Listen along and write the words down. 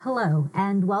Hello,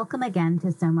 and welcome again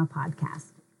to Soma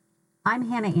Podcast. I'm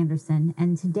Hannah Anderson,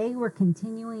 and today we're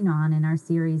continuing on in our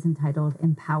series entitled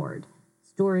Empowered,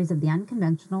 Stories of the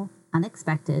Unconventional,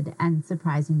 Unexpected, and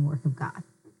Surprising Work of God.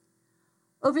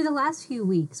 Over the last few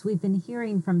weeks, we've been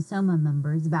hearing from Soma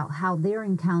members about how they're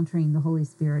encountering the Holy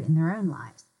Spirit in their own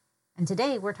lives. And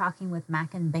today we're talking with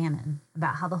Mackin Bannon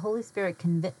about how the Holy Spirit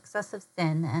convicts us of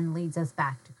sin and leads us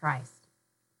back to Christ.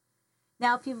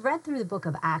 Now, if you've read through the book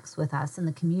of Acts with us in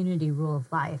the community Rule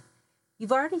of Life,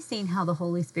 you've already seen how the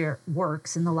Holy Spirit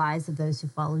works in the lives of those who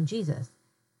follow Jesus,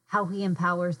 how he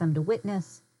empowers them to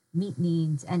witness, meet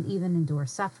needs, and even endure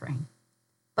suffering.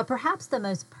 But perhaps the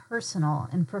most personal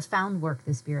and profound work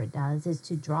the Spirit does is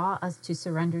to draw us to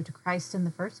surrender to Christ in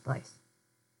the first place.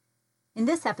 In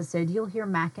this episode, you'll hear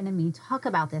Mackin and me talk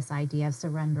about this idea of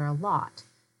surrender a lot.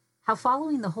 How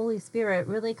following the Holy Spirit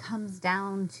really comes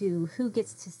down to who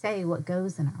gets to say what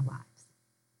goes in our lives.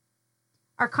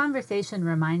 Our conversation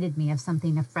reminded me of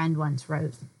something a friend once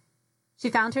wrote. She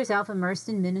found herself immersed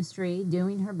in ministry,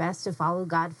 doing her best to follow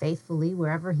God faithfully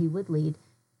wherever he would lead,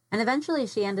 and eventually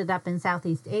she ended up in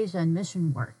Southeast Asia in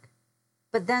mission work,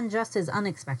 but then just as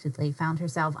unexpectedly found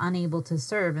herself unable to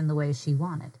serve in the way she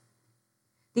wanted.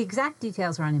 The exact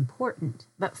details are unimportant,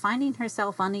 but finding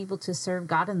herself unable to serve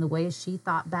God in the ways she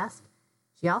thought best,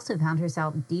 she also found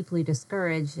herself deeply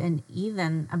discouraged and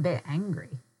even a bit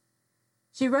angry.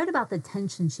 She wrote about the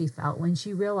tension she felt when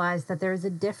she realized that there is a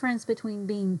difference between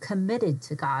being committed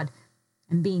to God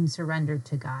and being surrendered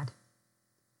to God.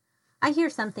 I hear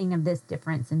something of this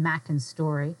difference in Mackin's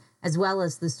story, as well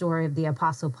as the story of the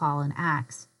Apostle Paul in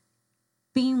Acts.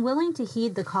 Being willing to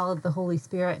heed the call of the Holy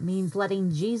Spirit means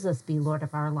letting Jesus be Lord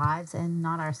of our lives and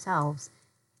not ourselves.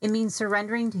 It means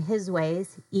surrendering to his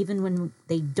ways, even when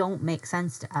they don't make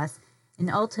sense to us. And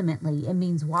ultimately, it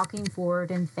means walking forward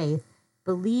in faith,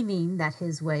 believing that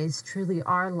his ways truly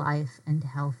are life and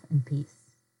health and peace.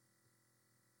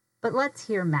 But let's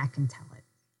hear Mackin tell it.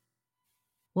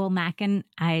 Well, Mackin,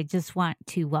 I just want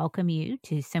to welcome you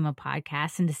to Soma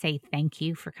Podcast and to say thank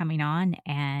you for coming on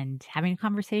and having a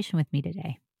conversation with me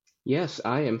today. Yes,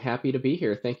 I am happy to be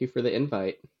here. Thank you for the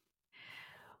invite.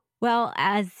 Well,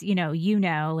 as you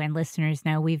know, and listeners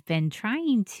know, we've been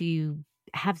trying to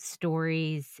have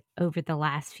stories over the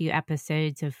last few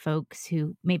episodes of folks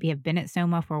who maybe have been at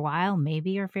Soma for a while,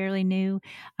 maybe are fairly new,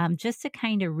 just to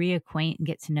kind of reacquaint and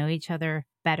get to know each other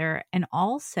better, and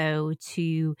also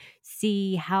to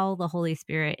see how the Holy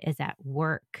Spirit is at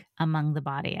work among the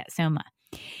body at Soma.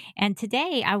 And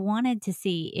today I wanted to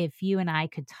see if you and I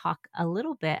could talk a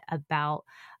little bit about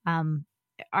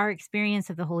our experience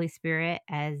of the Holy Spirit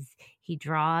as he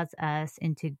draws us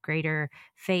into greater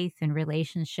faith and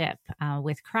relationship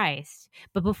with Christ.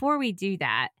 But before we do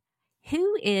that,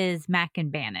 who is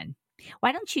Mackin Bannon?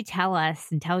 Why don't you tell us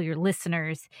and tell your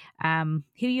listeners who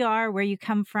you are, where you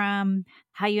come from,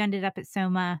 how you ended up at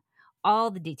Soma, all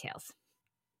the details.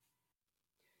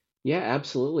 Yeah,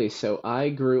 absolutely. So I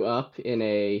grew up in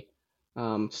a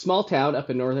small town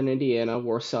up in northern Indiana,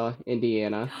 Warsaw,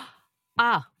 Indiana.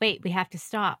 Wait, we have to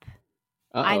stop.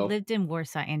 I Uh-oh. lived in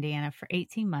Warsaw, Indiana for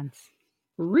 18 months.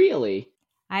 Really?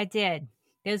 I did.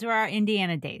 Those were our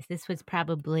Indiana days. This was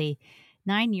probably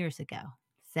 9 years ago.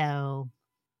 So,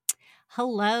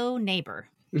 hello, neighbor.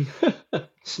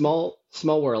 Small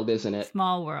world, isn't it?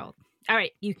 Small world. All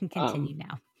right, you can continue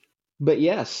now. But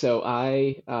yes, so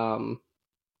I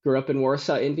grew up in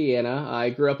Warsaw, Indiana. I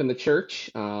grew up in the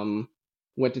church.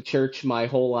 Went to church my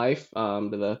whole life, to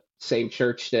the same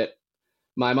church that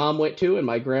my mom went to and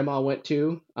my grandma went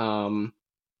to. And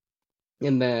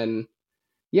then,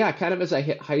 yeah, kind of as I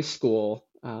hit high school,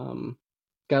 got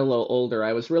a little older,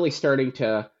 I was really starting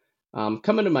to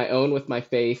come into my own with my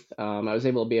faith. I was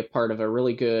able to be a part of a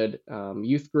really good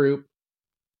youth group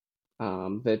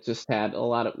that just had a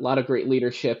lot of great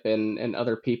leadership and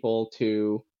other people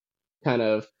to kind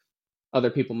of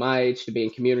other people my age to be in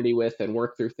community with and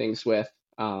work through things with.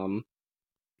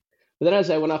 But then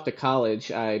as I went off to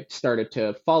college, I started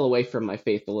to fall away from my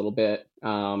faith a little bit.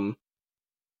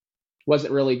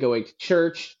 Wasn't really going to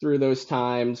church through those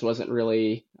times, wasn't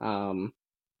really kind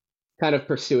of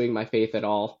pursuing my faith at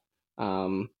all.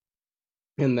 And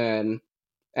then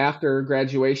after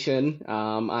graduation,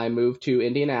 I moved to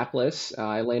Indianapolis.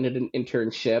 I landed an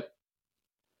internship.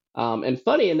 And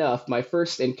funny enough, my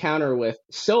first encounter with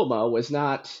Soma was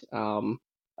not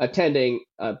attending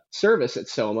a service at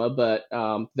Soma, but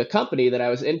the company that I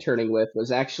was interning with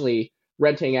was actually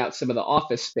renting out some of the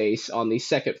office space on the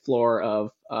second floor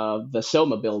of the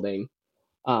Soma building.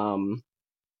 I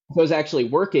was actually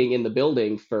working in the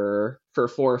building for 4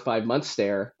 or 5 months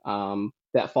there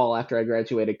that fall after I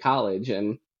graduated college.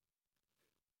 And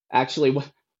actually,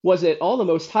 wasn't all the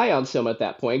most high on Soma at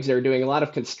that point because they were doing a lot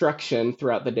of construction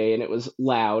throughout the day and it was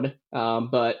loud.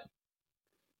 But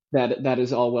that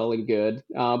is all well and good.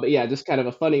 But yeah, just kind of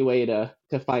a funny way to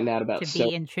find out about To Soma.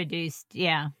 be introduced.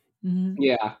 Yeah. Mhm.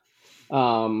 Yeah.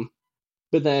 Um,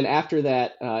 but then after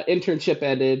that internship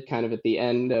ended, kind of at the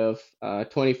end of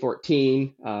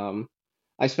 2014,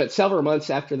 I spent several months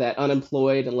after that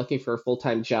unemployed and looking for a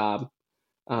full-time job.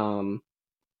 Um,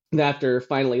 and after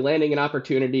finally landing an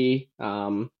opportunity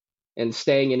and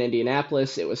staying in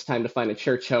Indianapolis, it was time to find a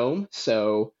church home.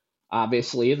 So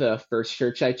obviously, the first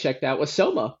church I checked out was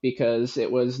Soma because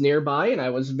it was nearby and I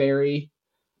was very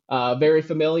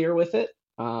familiar with it.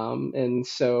 And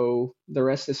so the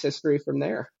rest is history from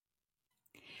there.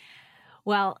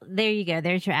 Well, there you go.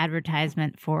 There's your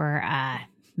advertisement for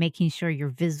making sure you're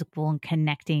visible and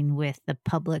connecting with the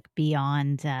public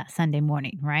beyond Sunday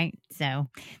morning, right? So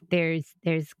there's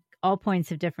all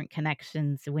points of different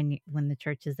connections when the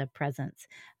church is a presence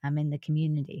in the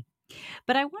community.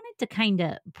 But I wanted to kind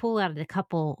of pull out a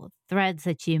couple threads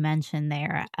that you mentioned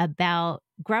there about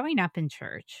growing up in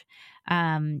church.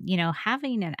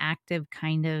 Having an active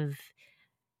kind of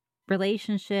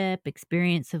relationship,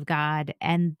 experience of God,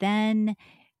 and then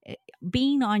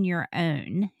being on your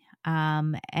own,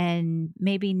 and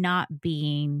maybe not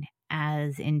being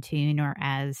as in tune or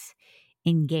as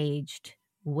engaged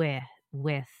with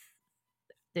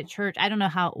the church. I don't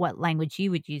know what language you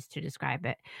would use to describe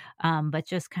it, but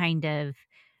just kind of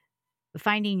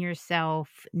finding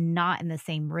yourself not in the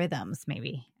same rhythms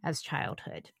maybe as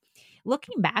childhood.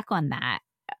 Looking back on that,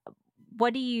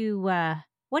 what do you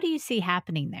see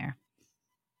happening there?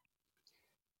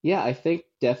 Yeah, I think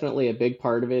definitely a big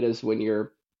part of it is when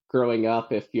you're growing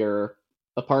up, if you're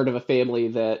a part of a family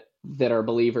that are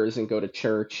believers and go to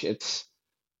church,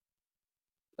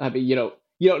 I mean, you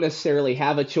don't necessarily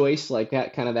have a choice like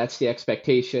that. Kind of that's the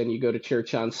expectation. You go to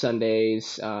church on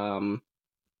Sundays.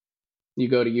 You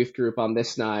go to youth group on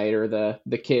this night or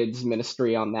the kids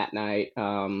ministry on that night.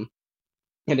 And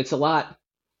it's a lot.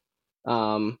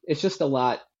 It's just a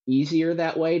lot easier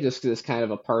that way, just because it's kind of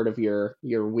a part of your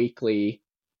weekly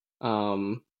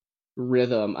um,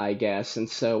 rhythm, I guess. And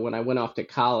so when I went off to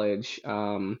college,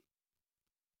 I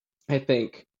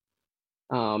think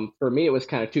for me it was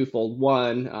kind of twofold.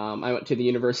 One, I went to the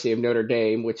University of Notre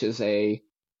Dame, which is a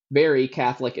very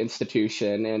Catholic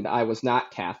institution, and I was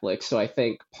not Catholic, so I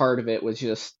think part of it was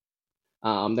just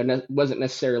wasn't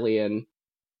necessarily an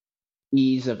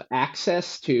ease of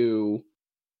access to,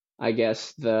 I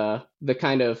guess, the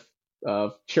kind of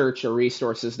church or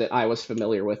resources that I was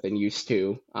familiar with and used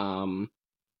to. And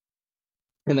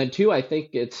then two, I think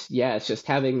it's just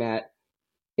having that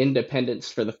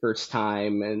independence for the first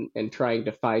time and trying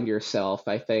to find yourself.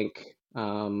 I think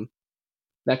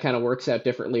that kind of works out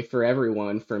differently for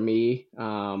everyone. For me,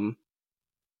 I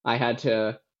had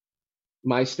to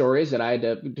my story is that I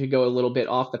had to go a little bit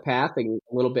off the path and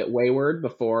a little bit wayward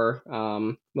before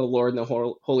the Lord and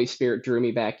the Holy Spirit drew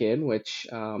me back in, which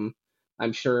I'm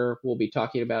sure we'll be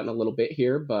talking about in a little bit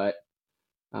here. But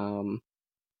um,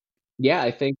 yeah,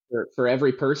 I think for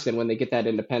every person, when they get that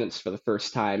independence for the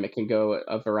first time, it can go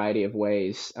a variety of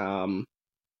ways. And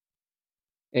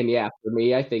yeah, for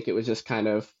me, I think it was just kind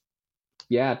of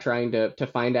trying to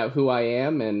find out who I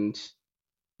am and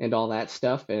all that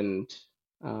stuff. And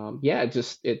yeah,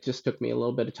 it just took me a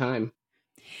little bit of time.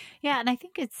 Yeah, and I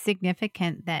think it's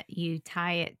significant that you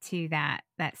tie it to that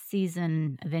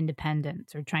season of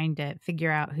independence or trying to figure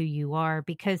out who you are,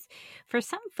 because for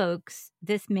some folks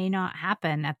this may not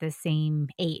happen at the same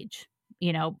age.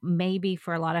 Maybe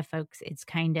for a lot of folks it's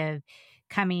kind of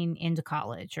coming into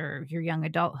college or your young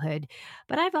adulthood.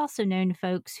 But I've also known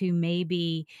folks who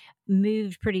maybe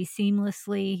moved pretty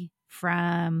seamlessly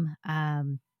from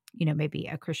maybe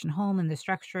a Christian home and the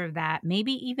structure of that,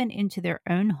 maybe even into their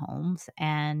own homes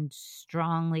and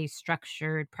strongly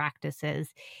structured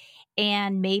practices.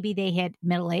 And maybe they hit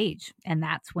middle age, and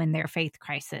that's when their faith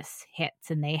crisis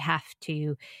hits, and they have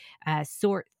to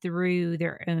sort through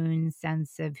their own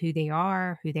sense of who they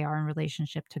are in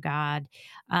relationship to God.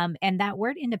 And that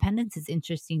word independence is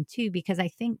interesting too, because I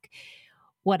think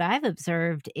what I've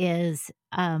observed is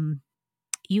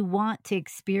you want to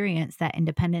experience that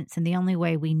independence. And the only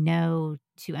way we know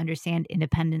to understand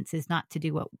independence is not to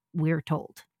do what we're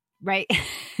told. Right.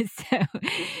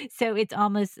 so it's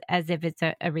almost as if it's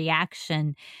a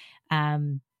reaction,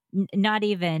 not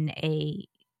even a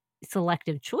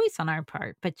selective choice on our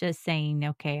part, but just saying,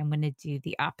 okay, I'm going to do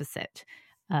the opposite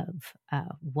of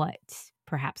what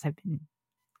perhaps I've been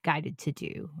guided to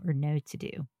do or know to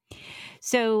do.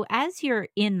 So as you're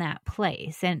in that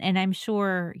place, and I'm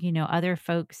sure, other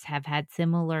folks have had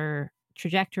similar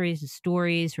trajectories and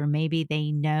stories, or maybe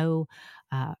they know,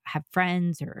 have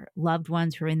friends or loved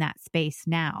ones who are in that space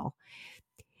now.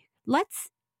 Let's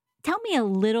tell me a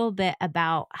little bit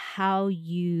about how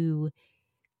you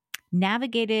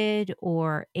navigated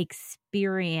or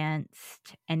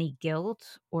experienced any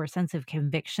guilt or sense of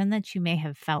conviction that you may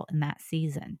have felt in that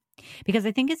season. Because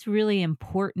I think it's really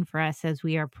important for us as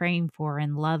we are praying for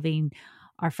and loving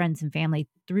our friends and family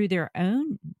through their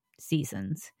own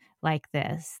seasons like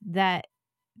this, that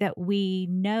we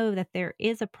know that there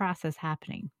is a process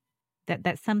happening,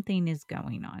 that something is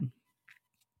going on.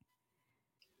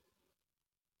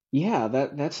 Yeah,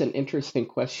 that's an interesting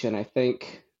question.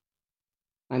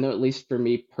 I know, at least for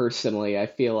me personally, I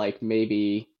feel like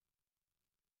maybe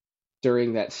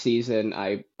during that season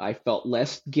I felt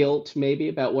less guilt maybe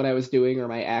about what I was doing or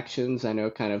my actions. I know,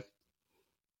 kind of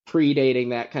predating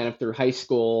that, kind of through high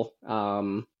school.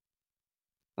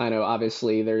 I know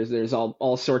obviously there's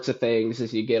all sorts of things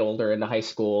as you get older into high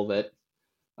school that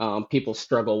people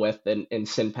struggle with, and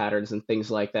sin patterns and things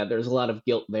like that. There's a lot of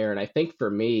guilt there, and I think for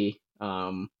me,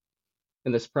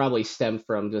 and this probably stemmed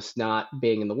from just not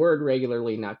being in the Word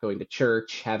regularly, not going to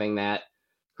church, having that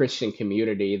Christian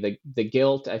community. The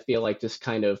guilt, I feel like, just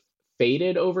kind of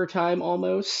faded over time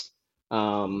almost.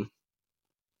 Um,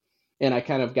 and I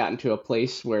kind of got into a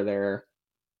place where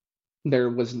there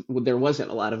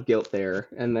wasn't a lot of guilt there.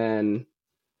 And then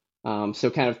so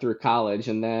kind of through college,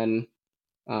 and then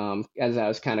as I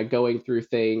was kind of going through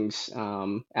things,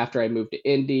 after I moved to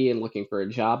Indy and looking for a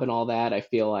job and all that, I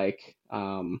feel like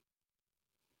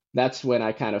that's when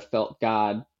I kind of felt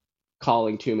God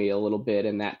calling to me a little bit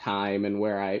in that time, and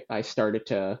where I started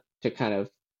to kind of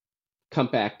come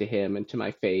back to Him and to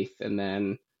my faith. And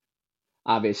then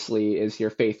obviously, as your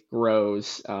faith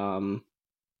grows,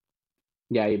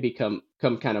 yeah, you become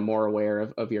kind of more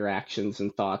aware of your actions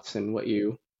and thoughts, and what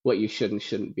you should and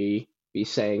shouldn't be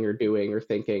saying or doing or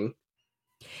thinking.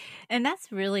 And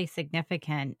that's really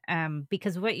significant,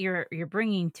 because what you're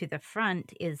bringing to the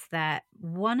front is that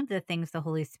one of the things the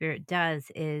Holy Spirit does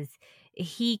is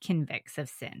He convicts of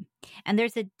sin, and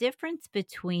there's a difference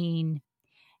between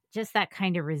just that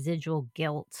kind of residual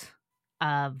guilt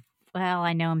of, well,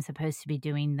 I know I'm supposed to be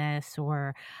doing this,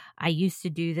 or I used to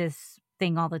do this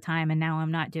thing all the time and now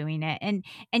I'm not doing it,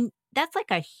 and that's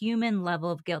like a human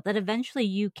level of guilt that eventually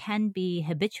you can be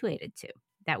habituated to,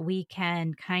 that we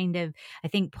can kind of, I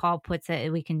think Paul puts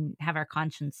it, we can have our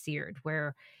conscience seared,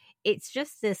 where it's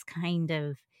just this kind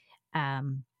of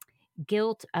um,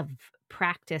 guilt of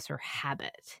practice or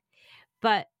habit.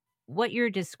 But what you're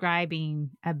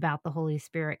describing about the Holy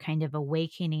Spirit kind of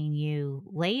awakening you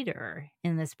later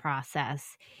in this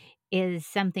process is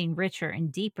something richer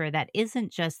and deeper, that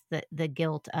isn't just the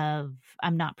guilt of,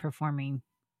 I'm not performing,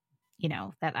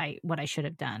 that what I should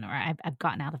have done, or I've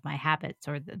gotten out of my habits,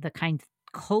 or the kind of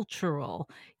cultural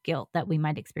guilt that we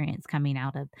might experience coming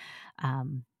out of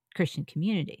Christian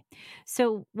community.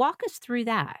 So walk us through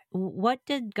that. What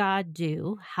did God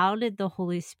do? How did the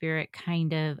Holy Spirit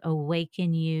kind of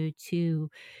awaken you to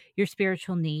your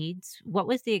spiritual needs? What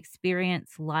was the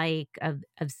experience like of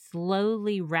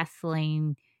slowly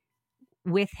wrestling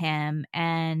with Him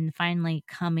and finally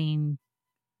coming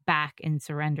back in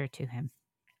surrender to Him?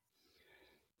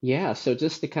 Yeah, so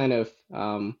just to kind of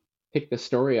pick the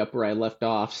story up where I left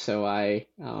off. So I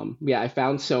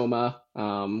found Soma,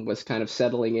 was kind of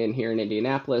settling in here in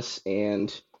Indianapolis,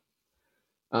 and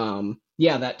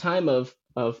yeah, that time of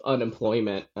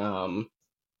unemployment kind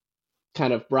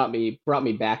of brought me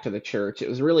back to the church. It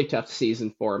was a really tough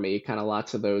season for me, kind of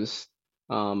lots of those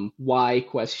why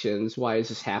questions, why is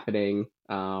this happening?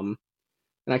 And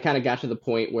I kind of got to the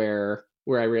point where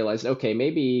I realized, okay,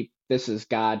 maybe this is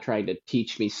God trying to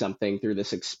teach me something through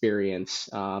this experience,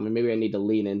 and maybe I need to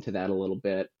lean into that a little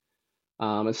bit.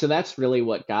 And so that's really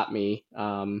what got me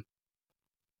to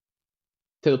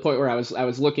the point where I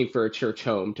was looking for a church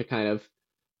home to kind of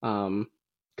um,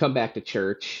 come back to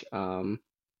church. And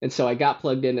so I got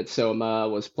plugged in at Soma,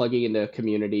 was plugging into a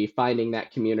community, finding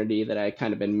that community that I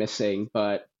kind of been missing,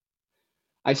 but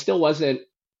I still wasn't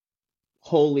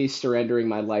wholly surrendering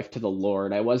my life to the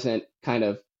Lord. I wasn't kind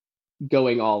of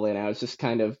going all in. I was just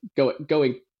kind of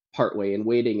going partway and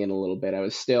wading in a little bit. I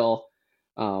was still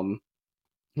um,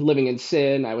 living in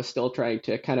sin. I was still trying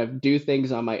to kind of do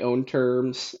things on my own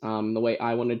terms, the way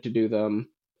I wanted to do them.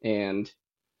 And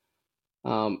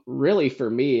really, for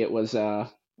me, it was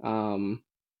um,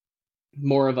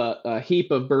 more of a heap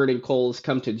of burning coals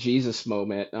come to Jesus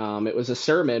moment. It was a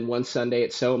sermon one Sunday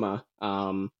at Soma,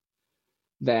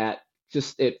 that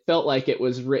just, it felt like it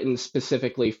was written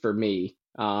specifically for me.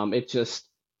 It just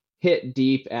hit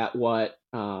deep at what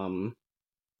kind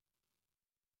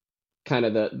kind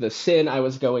of the sin I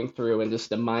was going through and just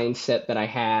the mindset that I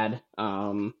had,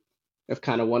 of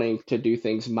kind of wanting to do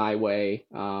things my way.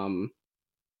 And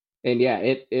yeah,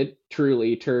 it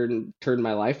truly turned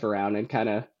my life around and kind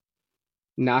of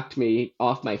knocked me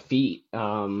off my feet.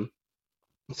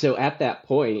 So at that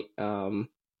point,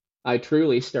 I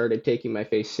truly started taking my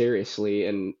faith seriously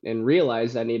and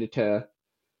realized I needed to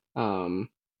um,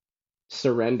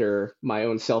 surrender my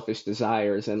own selfish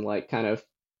desires and like kind of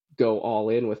go all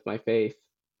in with my faith.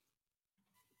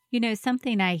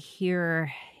 Something I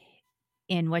hear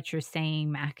in what you're saying,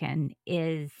 Mackin,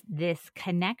 is this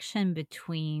connection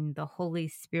between the Holy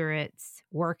Spirit's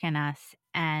work in us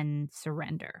and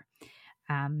surrender.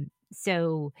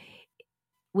 So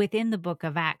within the book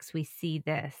of Acts, we see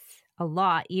this a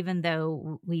lot, even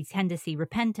though we tend to see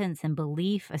repentance and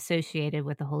belief associated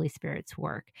with the Holy Spirit's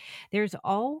work. There's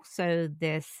also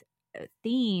this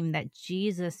theme that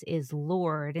Jesus is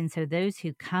Lord. And so those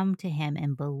who come to him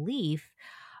in belief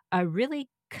are really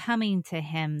coming to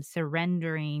him,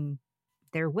 surrendering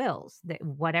their wills, that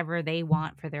whatever they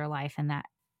want for their life in that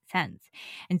sense.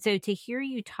 And so to hear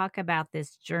you talk about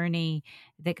this journey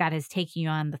that God has taken you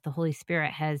on, that the Holy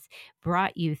Spirit has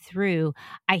brought you through,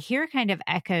 I hear kind of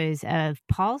echoes of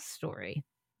Paul's story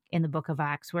in the book of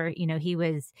Acts, where, he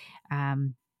was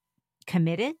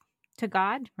committed to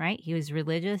God, right? He was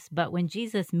religious. But when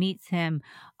Jesus meets him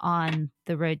on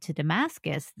the road to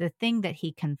Damascus, the thing that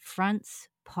he confronts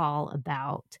Paul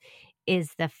about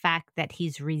is the fact that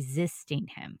he's resisting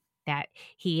him, that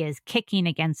he is kicking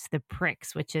against the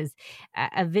pricks, which is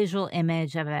a visual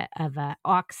image of a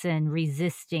oxen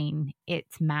resisting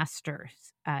its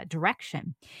master's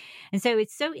direction. And so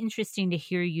it's so interesting to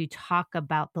hear you talk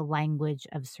about the language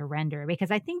of surrender,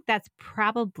 because I think that's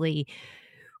probably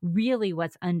really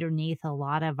what's underneath a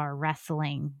lot of our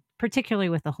wrestling, particularly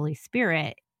with the Holy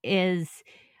Spirit, is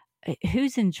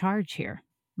who's in charge here?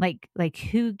 Like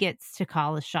who gets to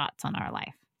call the shots on our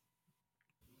life?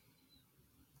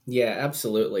 Yeah,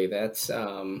 absolutely. That's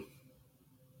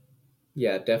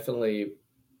yeah, definitely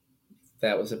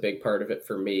that was a big part of it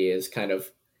for me, is kind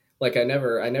of like I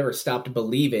never stopped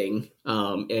believing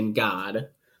in God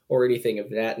or anything of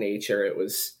that nature. It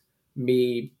was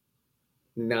me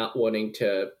not wanting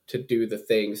to do the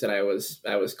things that I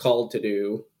was called to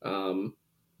do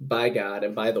by God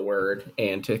and by the Word,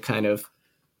 and to kind of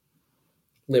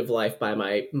live life by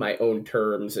my own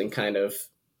terms, and kind of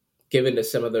give into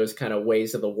some of those kind of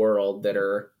ways of the world that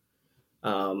are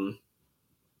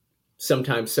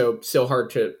sometimes so hard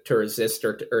to resist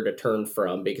or to turn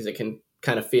from, because it can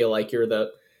kind of feel like you're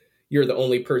the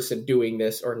only person doing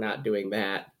this or not doing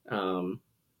that. And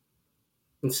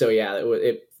so yeah,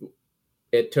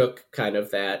 it took kind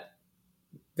of that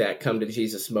come to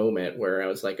Jesus moment where I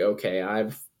was like, okay,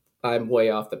 I'm way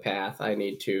off the path. I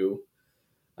need to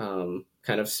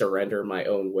kind of surrender my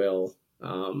own will,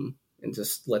 and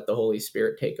just let the Holy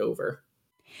Spirit take over.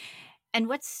 And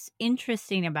what's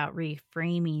interesting about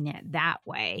reframing it that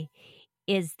way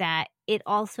is that it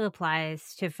also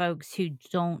applies to folks who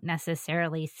don't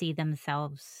necessarily see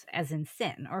themselves as in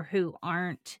sin, or who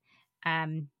aren't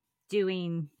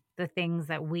doing the things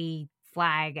that we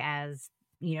flag as,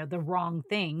 the wrong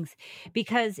things.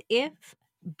 Because if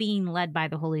being led by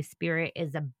the Holy Spirit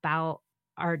is about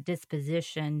our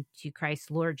disposition to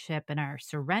Christ's lordship and our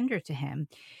surrender to him,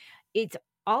 it's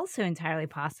also entirely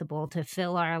possible to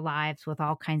fill our lives with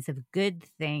all kinds of good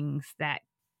things that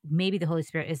maybe the Holy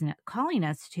Spirit isn't calling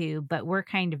us to, but we're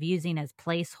kind of using as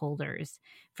placeholders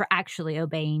for actually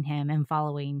obeying him and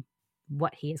following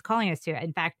what he is calling us to.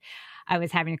 In fact, I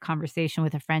was having a conversation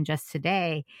with a friend just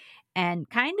today and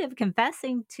kind of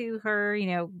confessing to her,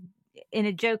 in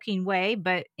a joking way,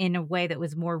 but in a way that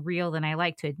was more real than I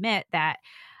like to admit, that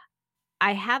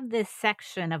I have this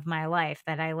section of my life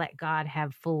that I let God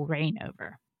have full reign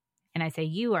over. And I say,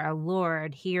 you are a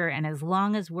Lord here. And as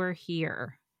long as we're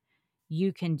here,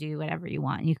 you can do whatever you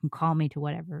want. You can call me to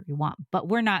whatever you want, but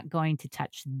we're not going to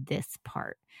touch this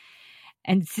part.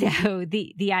 And so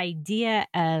the idea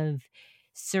of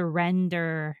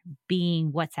surrender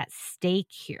being what's at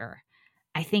stake here,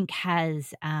 I think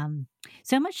has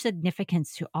so much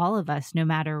significance to all of us, no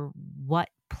matter what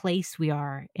place we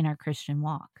are in our Christian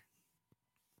walk.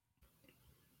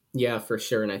 Yeah, for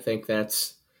sure. And I think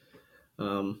that's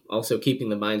also keeping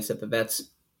the mindset that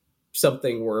that's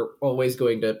something we're always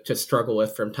going to struggle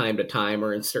with from time to time,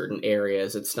 or in certain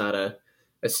areas. It's not a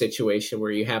situation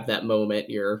where you have that moment,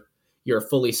 you're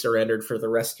fully surrendered for the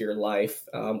rest of your life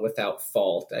without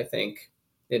fault. I think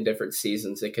in different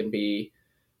seasons it can be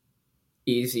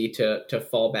easy to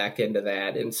fall back into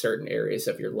that in certain areas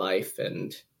of your life.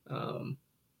 And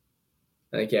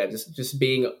like, yeah, just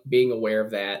being aware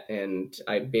of that, and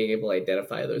being able to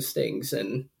identify those things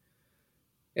and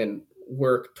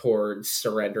work towards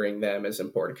surrendering them is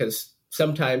important, because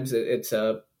sometimes it's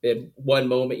in one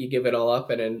moment you give it all up,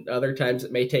 and in other times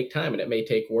it may take time and it may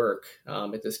take work.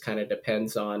 It just kind of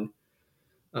depends on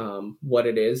what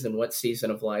it is and what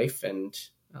season of life. And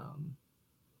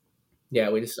yeah,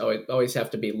 we just always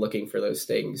have to be looking for those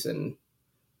things, and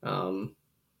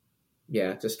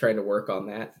yeah, just trying to work on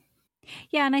that.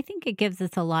 Yeah, and I think it gives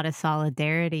us a lot of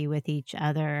solidarity with each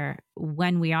other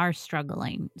when we are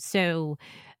struggling. So,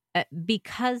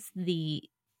 because the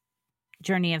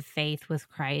journey of faith with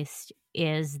Christ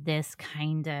is this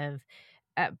kind of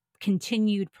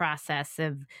continued process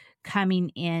of coming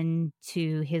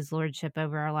into his lordship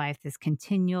over our life, this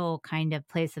continual kind of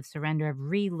place of surrender, of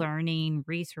relearning,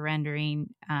 resurrendering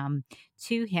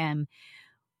to him,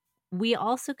 we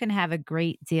also can have a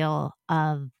great deal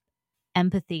of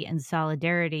empathy and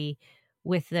solidarity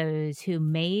with those who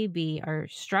maybe are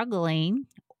struggling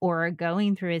or are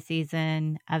going through a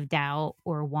season of doubt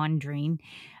or wandering.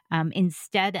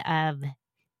 Instead of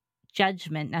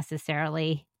judgment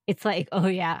necessarily, it's like, oh,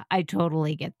 yeah, I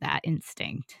totally get that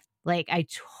instinct. Like, I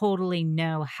totally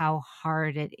know how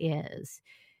hard it is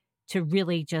to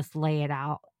really just lay it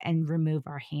out and remove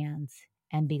our hands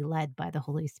and be led by the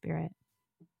Holy Spirit.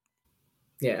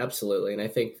 Yeah, absolutely. And I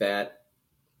think that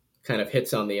kind of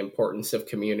hits on the importance of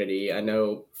community. I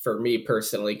know for me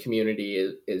personally,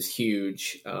 community is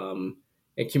huge. And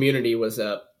community was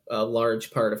a large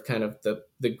part of kind of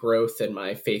the growth in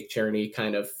my faith journey,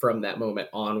 kind of from that moment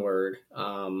onward.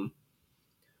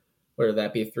 Whether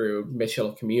that be through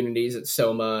missional communities at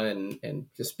Soma, and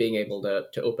just being able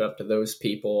to open up to those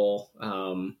people,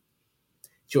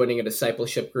 joining a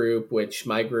discipleship group, which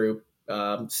my group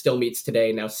still meets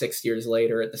today, now 6 years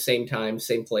later, at the same time,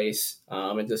 same place,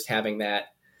 and just having that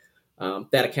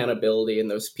accountability and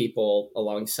those people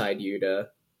alongside you to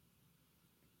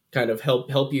kind of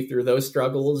help you through those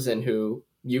struggles, and who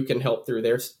you can help through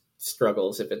their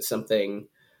struggles if it's something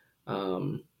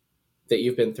that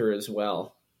you've been through as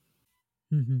well.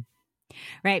 Mm-hmm.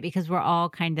 Right, because we're all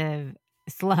kind of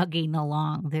slugging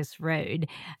along this road,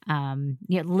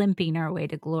 limping our way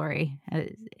to glory,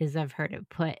 as I've heard it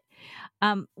put.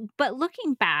 But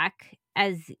looking back,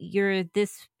 as you're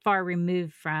this far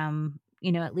removed from,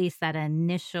 at least that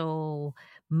initial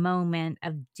moment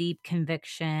of deep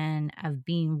conviction, of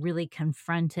being really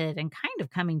confronted and kind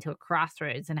of coming to a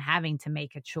crossroads and having to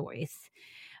make a choice.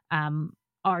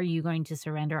 Are you going to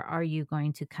surrender? Are you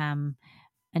going to come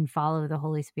and follow the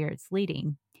Holy Spirit's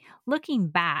leading? Looking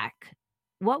back,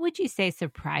 what would you say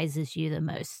surprises you the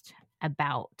most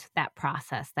about that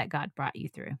process that God brought you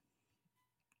through?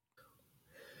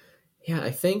 Yeah,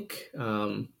 I think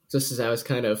just as I was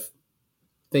kind of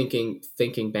thinking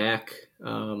back,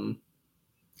 kind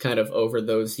of over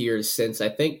those years since, I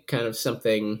think kind of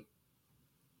something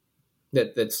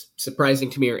that's surprising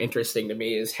to me or interesting to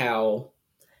me is how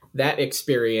that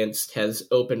experience has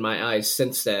opened my eyes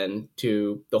since then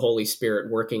to the Holy Spirit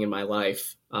working in my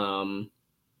life,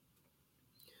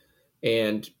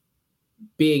 and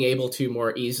being able to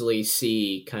more easily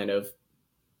see, kind of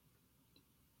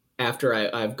after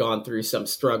I've gone through some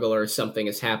struggle or something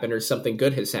has happened or something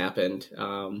good has happened,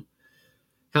 how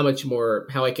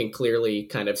I can clearly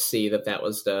kind of see that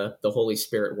was the Holy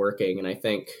Spirit working. And I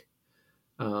think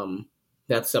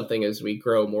that's something, as we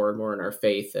grow more and more in our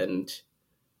faith and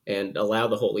allow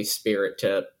the Holy Spirit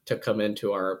to come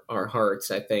into our hearts,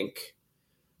 I think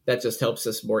that just helps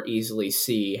us more easily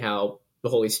see how the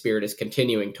Holy Spirit is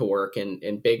continuing to work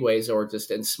in big ways or just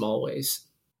in small ways.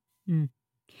 Mm.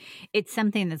 It's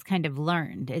something that's kind of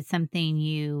learned. It's something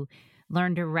you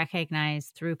learn to recognize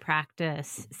through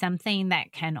practice, something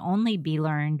that can only be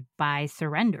learned by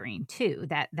surrendering too,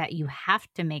 that you have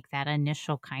to make that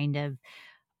initial kind of,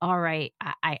 all right,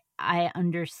 I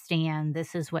understand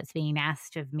this is what's being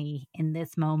asked of me in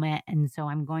this moment, and so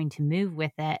I'm going to move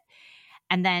with it.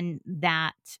 And then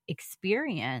that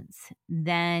experience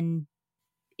then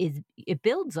it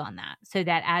builds on that, so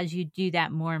that as you do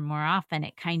that more and more often,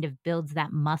 it kind of builds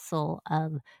that muscle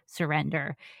of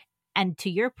surrender. And to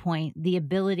your point, the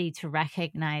ability to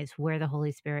recognize where the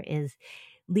Holy Spirit is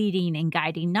leading and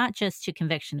guiding, not just to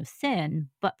conviction of sin,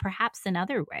 but perhaps in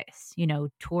other ways,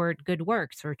 toward good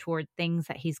works or toward things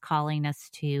that he's calling us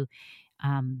to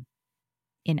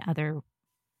in other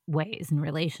ways and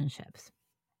relationships.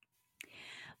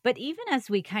 But even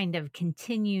as we kind of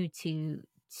continue to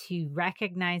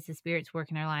recognize the Spirit's work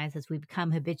in our lives, as we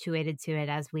become habituated to it,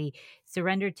 as we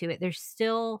surrender to it, there's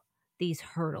still these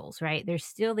hurdles, right? There's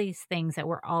still these things that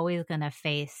we're always going to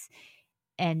face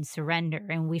and surrender.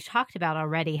 And we've talked about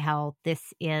already how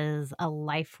this is a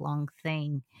lifelong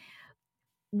thing.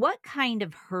 What kind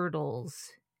of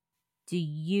hurdles do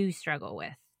you struggle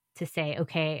with to say,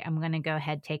 okay, I'm going to go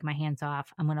ahead, take my hands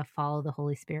off. I'm going to follow the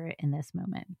Holy Spirit in this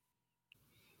moment?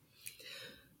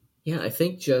 Yeah, I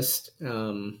think just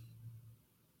a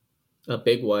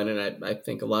big one, and I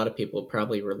think a lot of people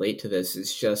probably relate to this,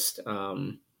 is just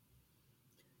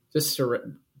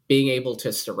being able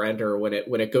to surrender when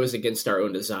it goes against our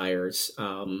own desires.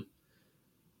 I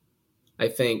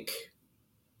think,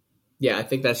 yeah, I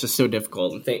think that's just so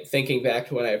difficult. And thinking back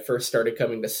to when I first started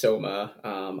coming to Soma,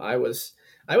 I was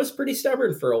pretty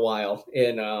stubborn for a while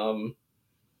in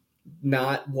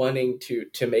not wanting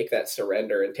to make that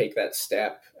surrender and take that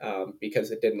step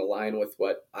because it didn't align with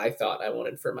what I thought I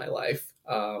wanted for my life.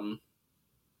 And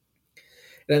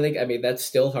I think, I mean, that's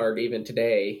still hard even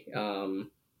today.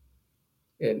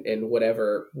 In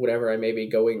whatever I may be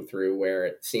going through, where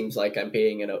it seems like I'm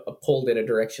being pulled in a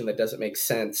direction that doesn't make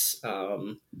sense,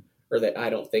 or that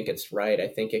I don't think it's right. I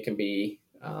think it can be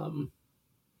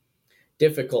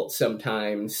difficult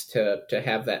sometimes to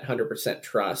have that 100%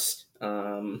 trust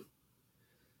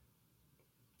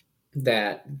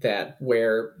that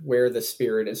where the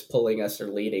Spirit is pulling us or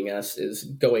leading us is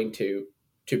going to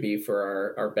be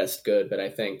for our best good. But I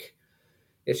think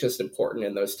it's just important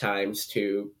in those times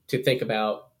to think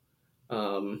about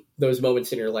those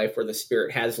moments in your life where the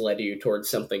Spirit has led you towards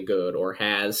something good, or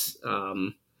has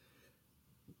kind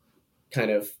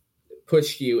of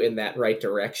pushed you in that right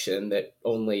direction that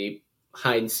only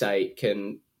hindsight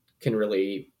can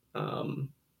really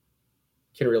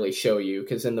show you.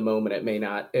 Because in the moment it may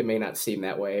not seem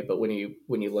that way, but when you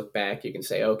look back, you can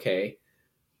say, okay,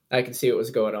 I can see what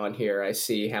was going on here. I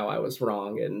see how I was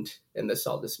wrong, and this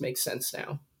all just makes sense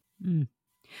now. Mm.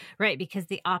 Right, because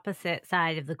the opposite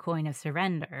side of the coin of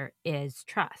surrender is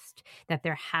trust, that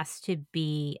there has to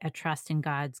be a trust in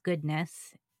God's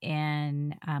goodness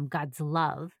and God's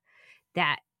love,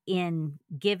 that in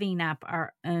giving up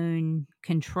our own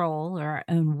control or our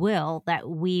own will, that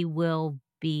we will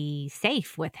be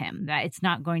safe with him, that it's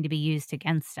not going to be used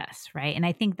against us, right? And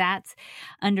I think that's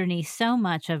underneath so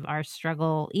much of our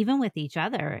struggle, even with each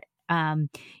other,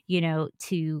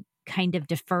 to kind of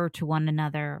defer to one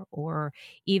another, or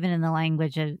even in the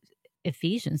language of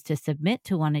Ephesians, to submit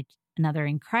to one another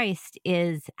in Christ,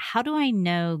 is how do I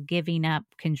know giving up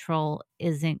control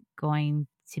isn't going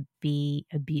to be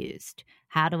abused?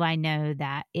 How do I know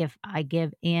that if I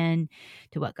give in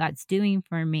to what God's doing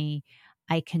for me,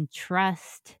 I can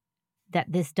trust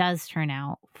that this does turn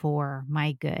out for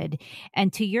my good?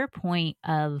 And to your point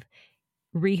of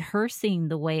rehearsing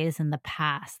the ways in the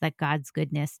past that God's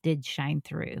goodness did shine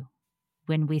through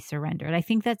when we surrendered, I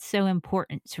think that's so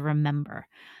important to remember,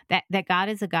 that God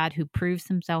is a God who proves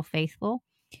himself faithful.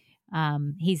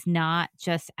 He's not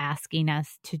just asking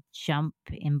us to jump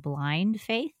in blind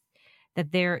faith,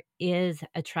 that there is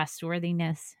a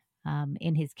trustworthiness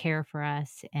in his care for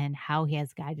us and how he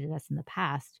has guided us in the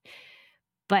past.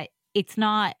 But it's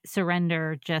not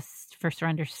surrender just for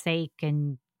surrender's sake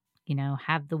and,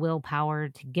 have the willpower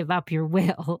to give up your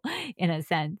will in a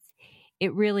sense.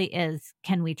 It really is,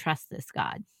 can we trust this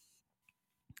God?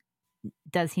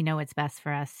 Does he know what's best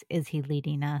for us? Is he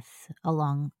leading us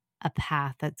along a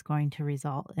path that's going to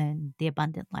result in the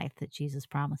abundant life that Jesus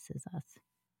promises us?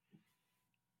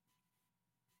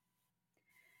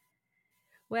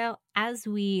 Well, as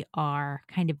we are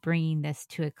kind of bringing this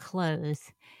to a close,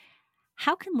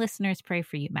 how can listeners pray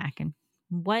for you, Mackin?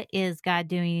 What is God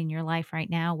doing in your life right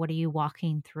now? What are you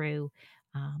walking through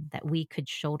that we could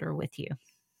shoulder with you?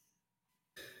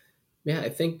 Yeah, I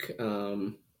think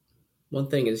one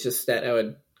thing is just that I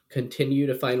would continue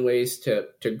to find ways to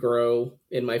grow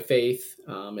in my faith,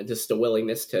 and just a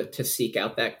willingness to seek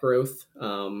out that growth.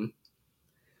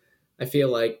 I feel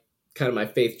like kind of my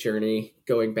faith journey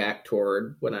going back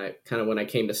toward when I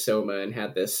came to Soma and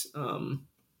had this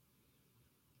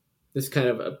this kind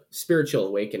of a spiritual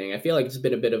awakening. I feel like it's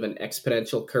been a bit of an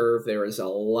exponential curve. There was a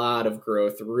lot of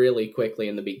growth really quickly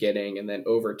in the beginning, and then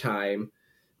over time,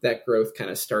 that growth kind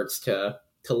of starts to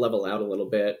level out a little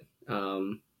bit.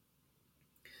 Then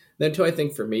too, I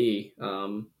think for me,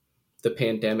 the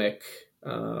pandemic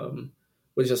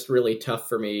was just really tough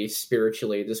for me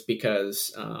spiritually, just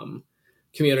because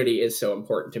community is so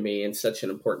important to me and such an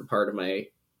important part of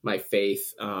my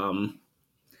faith. I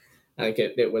think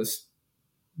it was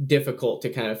difficult to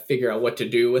kind of figure out what to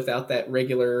do without that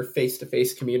regular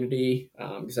face-to-face community,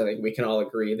 because I think we can all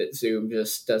agree that Zoom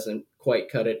just doesn't quite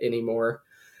cut it anymore.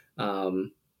 So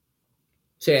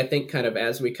yeah, I think kind of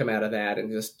as we come out of that,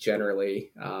 and just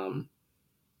generally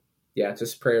yeah,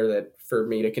 just prayer that for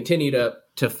me to continue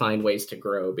to find ways to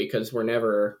grow, because we're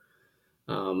never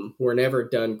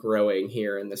done growing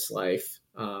here in this life.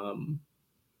 And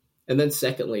then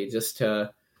secondly, just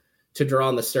to draw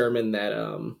on the sermon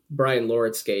that Brian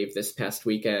Lawrence gave this past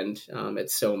weekend at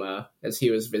Soma as he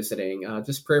was visiting,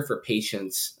 just prayer for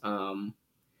patience.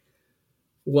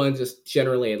 One, just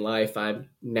generally in life, I'm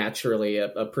naturally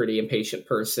a pretty impatient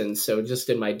person. So just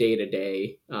in my day to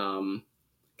day,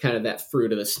 kind of that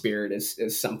fruit of the spirit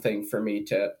is something for me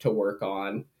to work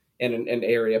on, and an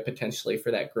area potentially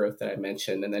for that growth that I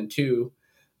mentioned. And then two,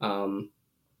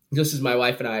 just as my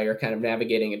wife and I are kind of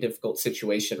navigating a difficult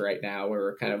situation right now, where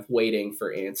we're kind of waiting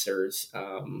for answers,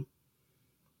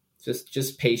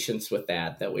 just patience with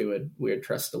that we would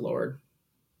trust the Lord.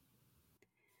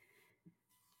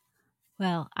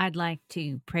 Well, I'd like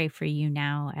to pray for you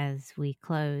now as we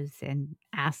close and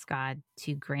ask God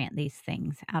to grant these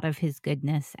things out of his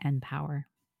goodness and power.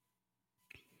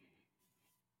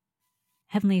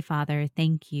 Heavenly Father,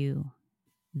 thank you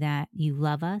that you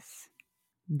love us,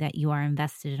 that you are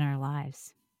invested in our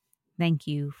lives. Thank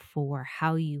you for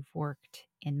how you've worked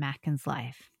in Macken's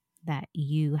life, that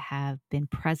you have been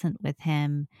present with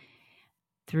him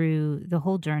through the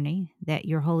whole journey, that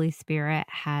your Holy Spirit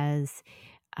has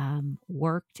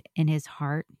worked in his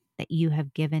heart, that you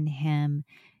have given him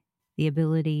the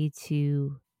ability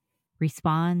to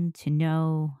respond, to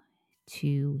know,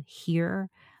 to hear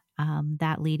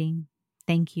that leading.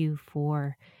 Thank you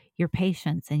for your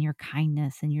patience and your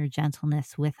kindness and your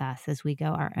gentleness with us as we go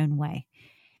our own way,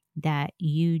 that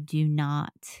you do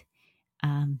not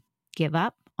give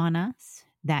up on us,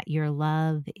 that your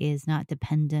love is not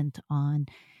dependent on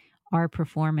our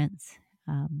performance,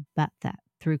 but that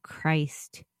through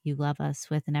Christ you love us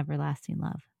with an everlasting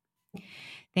love.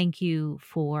 Thank you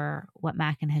for what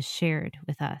Macken has shared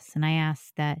with us. And I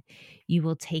ask that you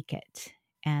will take it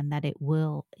and that it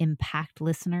will impact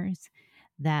listeners,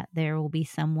 that there will be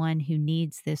someone who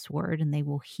needs this word and they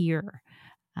will hear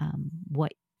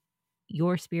what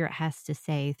your Spirit has to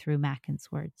say through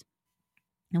Macken's words.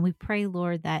 And we pray,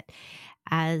 Lord, that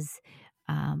as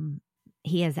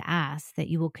he has asked, that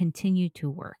you will continue to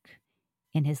work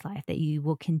in his life, that you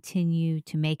will continue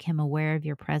to make him aware of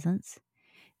your presence,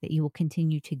 that you will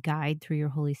continue to guide through your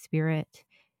Holy Spirit.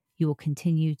 You will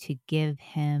continue to give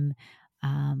him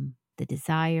the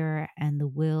desire and the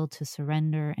will to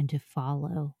surrender and to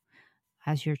follow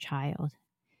as your child.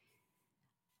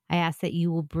 I ask that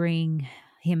you will bring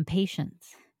him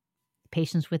patience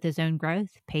with his own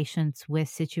growth, patience with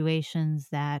situations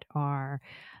that are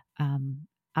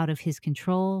out of his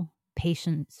control,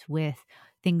 patience with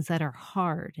things that are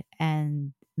hard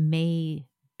and may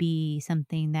be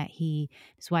something that his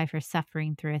wife are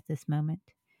suffering through at this moment.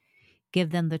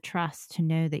 Give them the trust to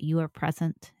know that you are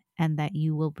present and that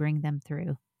you will bring them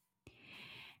through.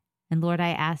 And Lord, I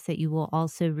ask that you will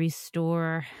also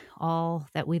restore all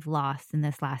that we've lost in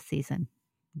this last season,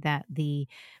 that the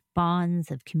bonds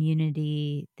of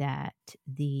community, that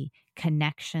the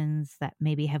connections that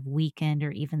maybe have weakened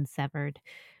or even severed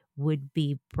would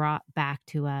be brought back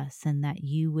to us, and that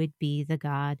you would be the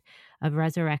God of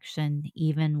resurrection,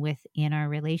 even within our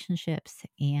relationships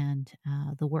and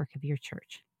the work of your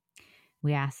church.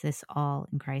 We ask this all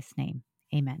in Christ's name.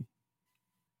 Amen.